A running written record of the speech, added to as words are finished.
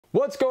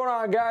What's going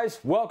on,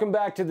 guys? Welcome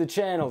back to the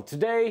channel.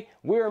 Today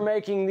we are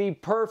making the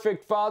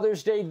perfect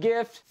Father's Day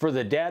gift for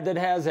the dad that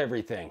has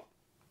everything.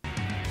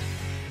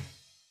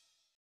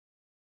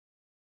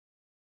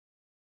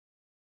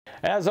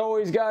 As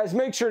always, guys,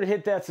 make sure to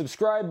hit that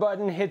subscribe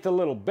button, hit the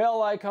little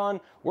bell icon.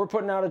 We're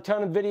putting out a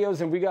ton of videos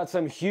and we got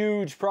some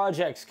huge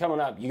projects coming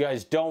up you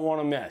guys don't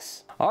want to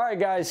miss. Alright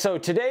guys, so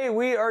today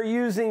we are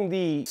using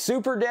the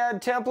Super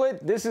Dad template.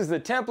 This is the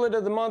template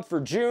of the month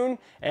for June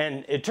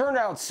and it turned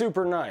out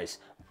super nice.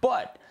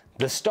 But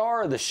the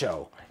star of the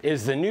show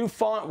is the new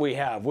font we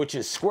have, which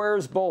is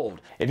Squares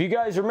Bold. If you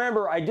guys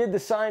remember, I did the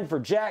sign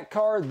for Jack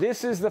Carr.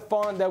 This is the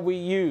font that we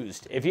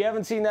used. If you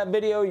haven't seen that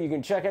video, you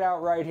can check it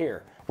out right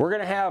here. We're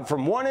gonna have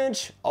from 1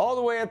 inch all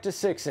the way up to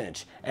 6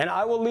 inch. And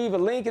I will leave a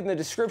link in the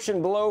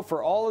description below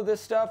for all of this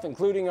stuff,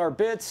 including our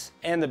bits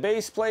and the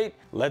base plate.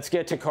 Let's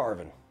get to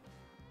carving.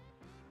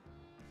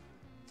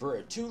 For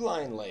a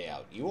 2-line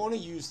layout, you want to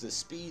use the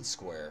speed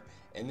square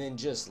and then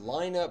just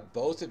line up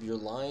both of your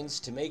lines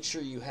to make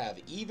sure you have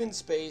even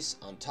space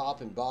on top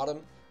and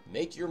bottom.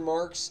 Make your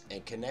marks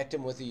and connect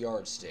them with a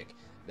yardstick.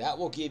 That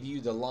will give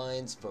you the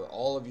lines for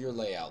all of your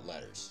layout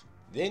letters.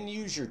 Then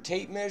use your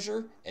tape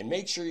measure and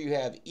make sure you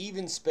have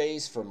even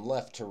space from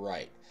left to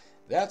right.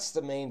 That's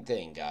the main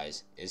thing,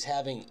 guys, is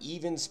having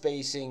even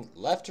spacing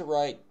left to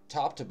right,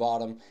 top to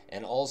bottom,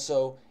 and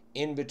also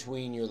in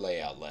between your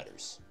layout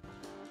letters.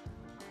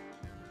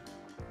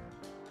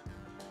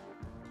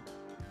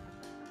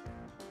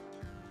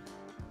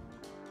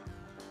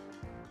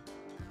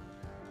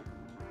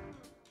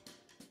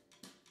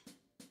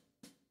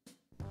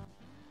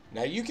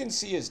 Now you can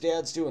see as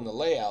Dad's doing the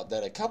layout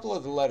that a couple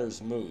of the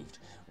letters moved.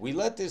 We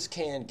let this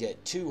can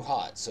get too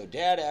hot, so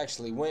Dad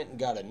actually went and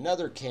got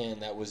another can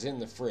that was in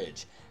the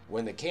fridge.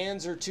 When the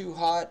cans are too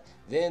hot,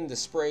 then the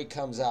spray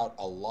comes out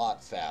a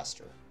lot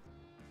faster.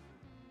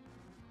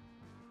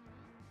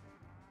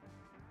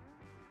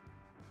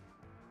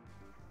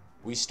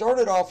 We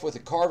started off with a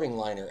carving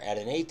liner at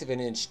 1/8 of an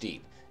inch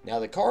deep. Now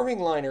the carving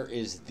liner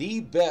is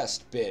the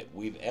best bit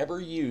we've ever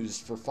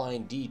used for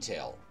fine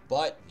detail,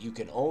 but you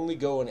can only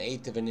go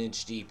 1/8 of an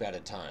inch deep at a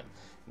time.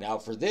 Now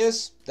for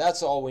this,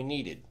 that's all we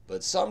needed,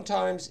 but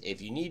sometimes if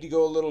you need to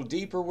go a little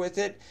deeper with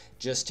it,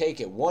 just take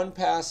it one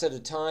pass at a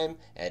time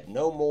at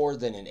no more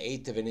than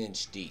 1/8 of an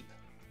inch deep.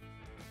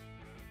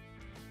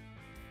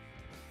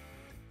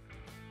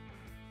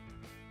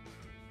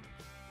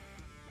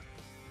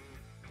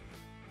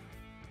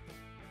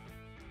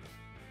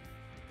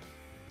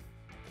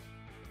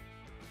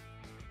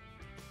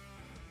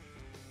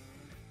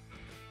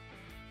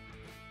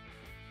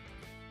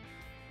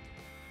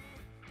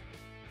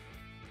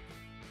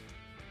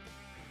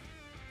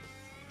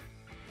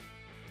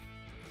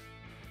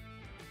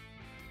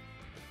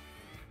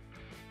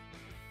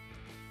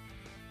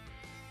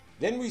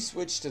 Then we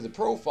switched to the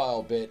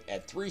profile bit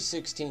at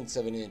 3/16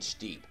 of an inch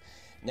deep.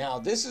 Now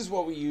this is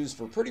what we use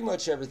for pretty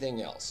much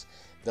everything else.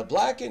 The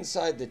black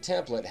inside the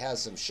template has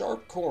some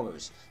sharp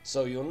corners,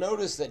 so you'll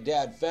notice that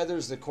Dad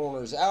feathers the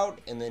corners out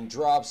and then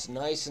drops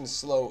nice and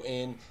slow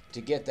in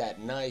to get that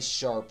nice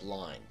sharp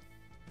line.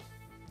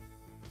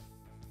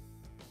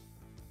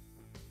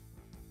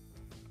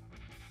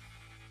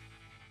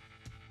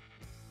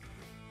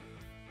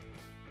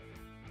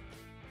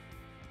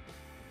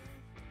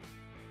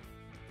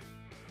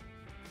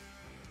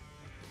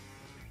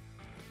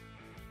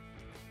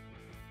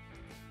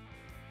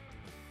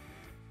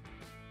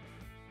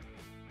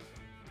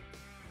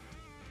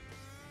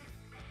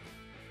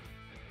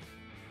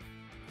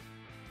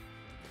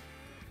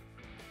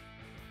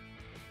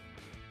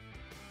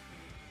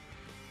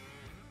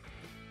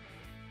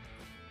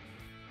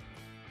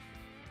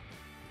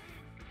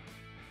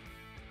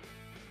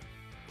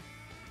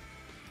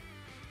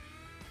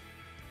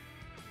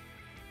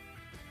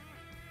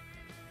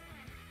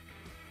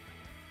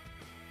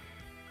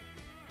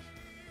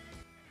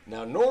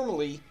 Now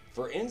normally,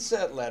 for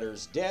inset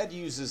letters, Dad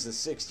uses the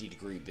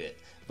 60-degree bit,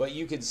 but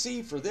you can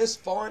see for this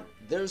font,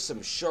 there's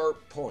some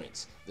sharp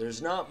points.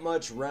 There's not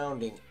much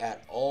rounding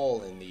at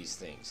all in these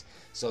things,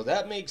 so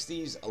that makes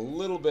these a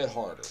little bit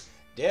harder.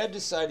 Dad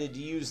decided to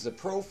use the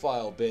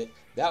profile bit,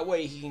 that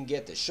way he can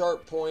get the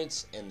sharp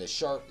points and the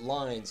sharp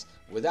lines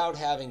without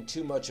having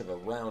too much of a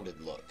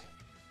rounded look.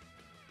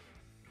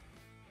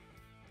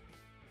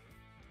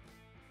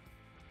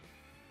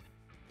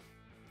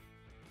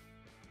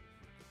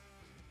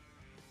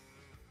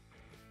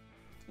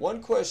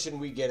 One question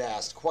we get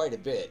asked quite a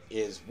bit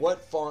is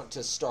what font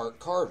to start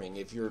carving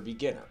if you're a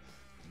beginner.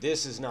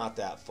 This is not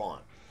that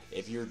font.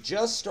 If you're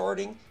just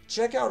starting,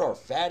 check out our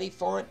Fatty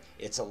font.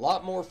 It's a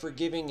lot more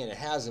forgiving and it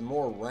has a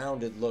more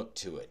rounded look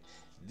to it.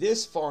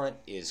 This font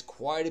is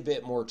quite a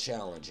bit more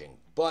challenging,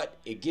 but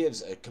it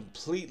gives a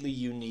completely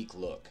unique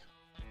look.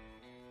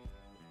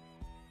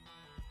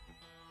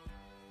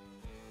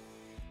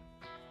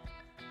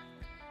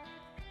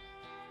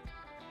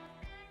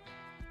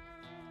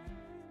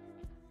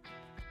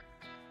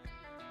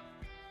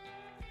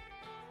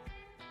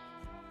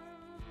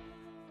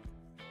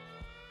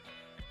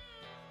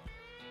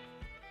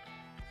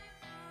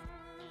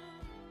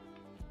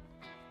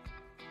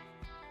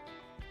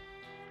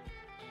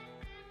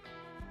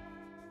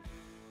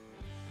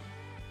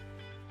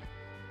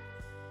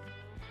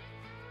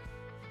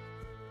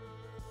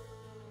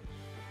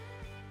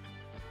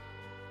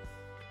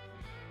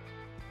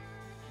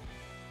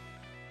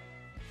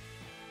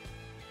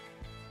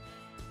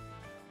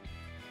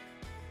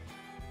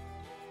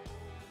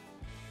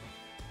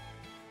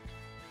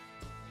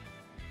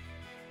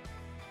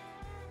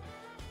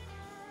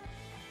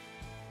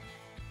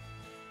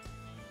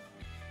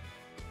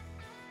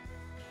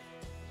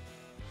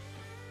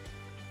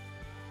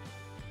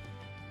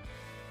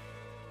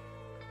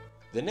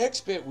 The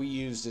next bit we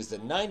used is the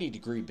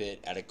 90-degree bit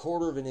at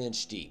 1/4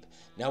 inch deep.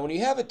 Now when you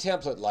have a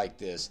template like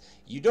this,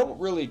 you don't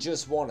really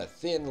just want a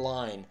thin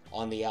line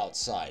on the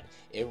outside.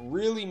 It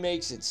really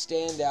makes it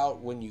stand out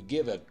when you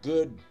give a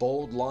good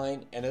bold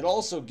line, and it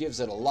also gives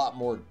it a lot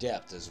more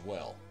depth as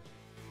well.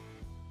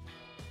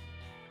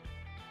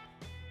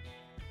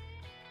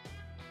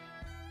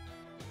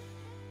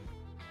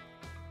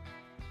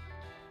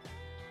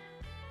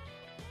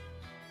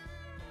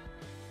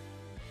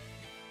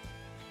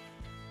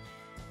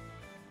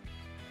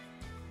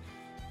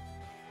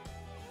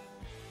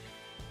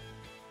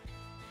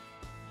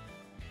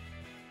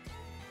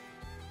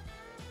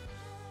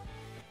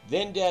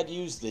 Then Dad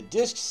used the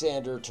disc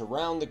sander to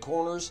round the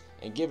corners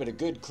and give it a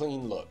good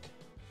clean look.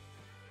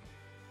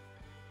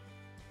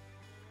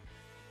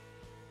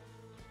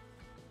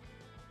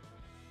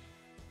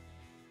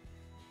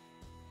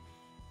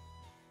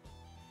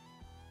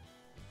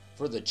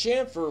 For the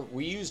chamfer,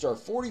 we used our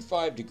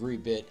 45-degree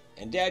bit,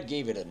 and Dad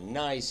gave it a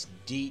nice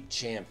deep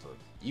chamfer.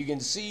 You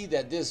can see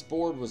that this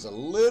board was a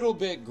little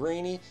bit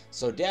grainy,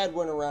 so Dad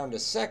went around a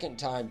second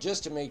time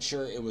just to make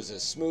sure it was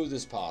as smooth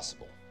as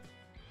possible.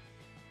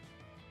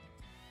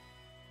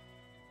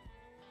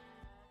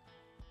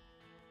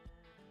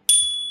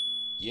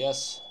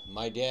 Yes,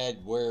 my dad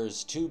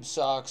wears tube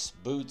socks,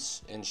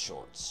 boots, and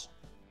shorts.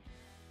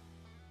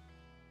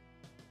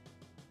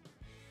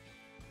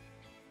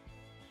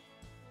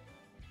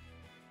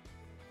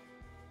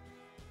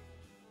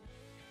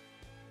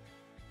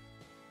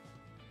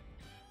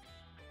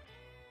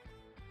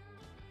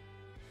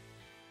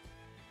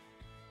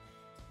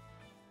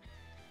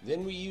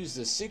 Then we use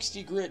the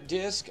 60 grit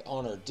disc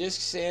on our disc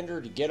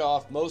sander to get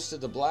off most of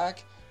the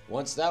black.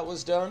 Once that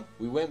was done,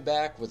 we went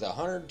back with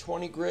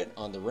 120 grit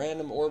on the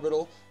random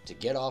orbital to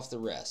get off the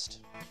rest.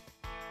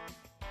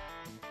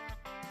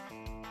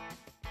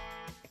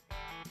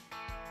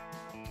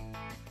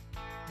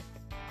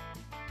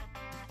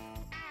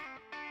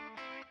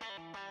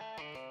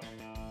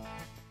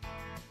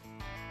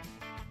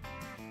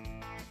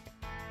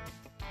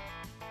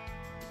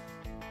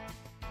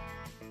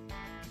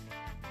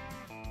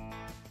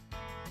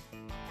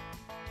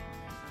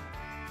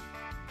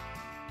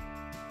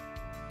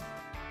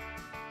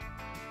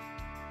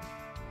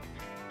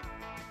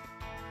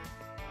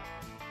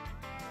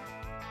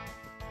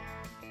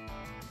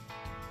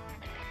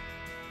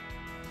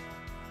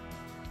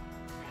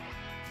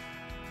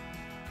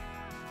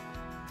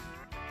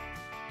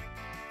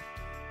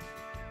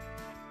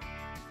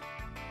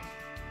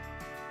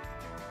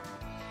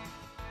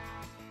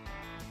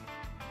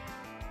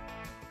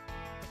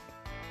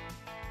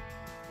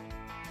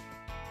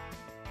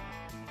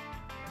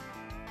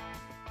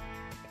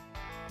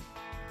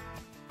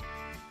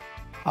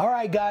 All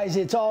right guys,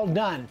 it's all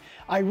done.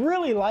 I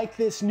really like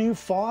this new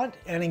font,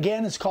 and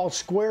again it's called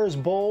Squares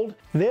Bold.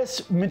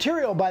 This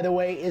material, by the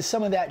way, is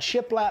some of that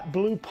shiplap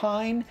blue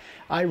pine.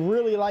 I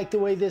really like the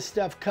way this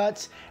stuff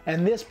cuts,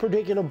 and this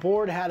particular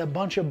board had a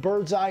bunch of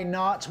bird's eye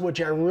knots, which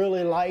I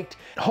really liked.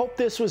 Hope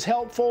this was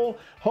helpful.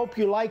 Hope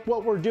you like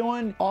what we're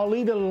doing. I'll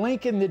leave a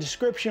link in the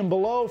description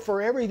below for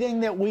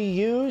everything that we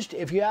used.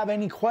 If you have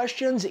any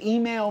questions,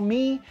 email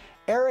me,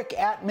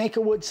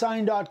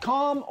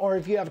 eric@makeawoodsign.com, or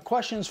if you have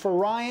questions for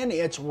Ryan,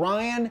 it's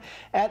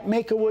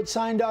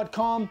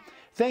ryan@makeawoodsign.com.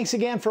 Thanks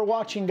again for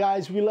watching,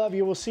 guys. We love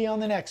you. We'll see you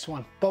on the next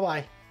one.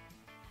 Bye-bye.